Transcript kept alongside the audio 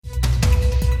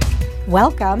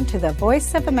Welcome to the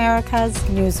Voice of America's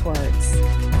Newswords.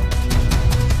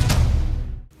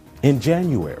 In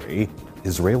January,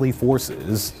 Israeli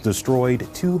forces destroyed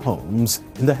 2 homes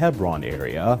in the Hebron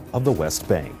area of the West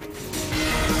Bank.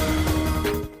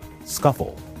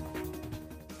 Scuffle.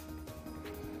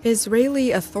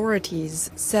 Israeli authorities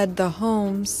said the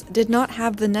homes did not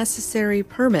have the necessary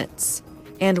permits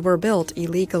and were built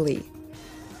illegally.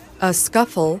 A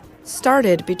scuffle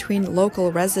started between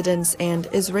local residents and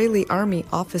Israeli army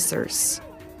officers.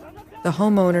 The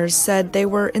homeowners said they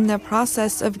were in the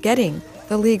process of getting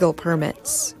the legal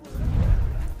permits.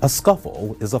 A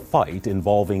scuffle is a fight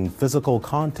involving physical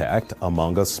contact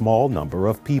among a small number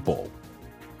of people.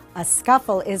 A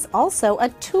scuffle is also a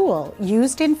tool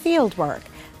used in fieldwork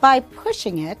by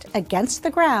pushing it against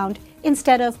the ground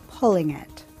instead of pulling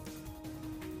it.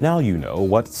 Now you know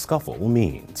what scuffle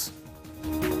means.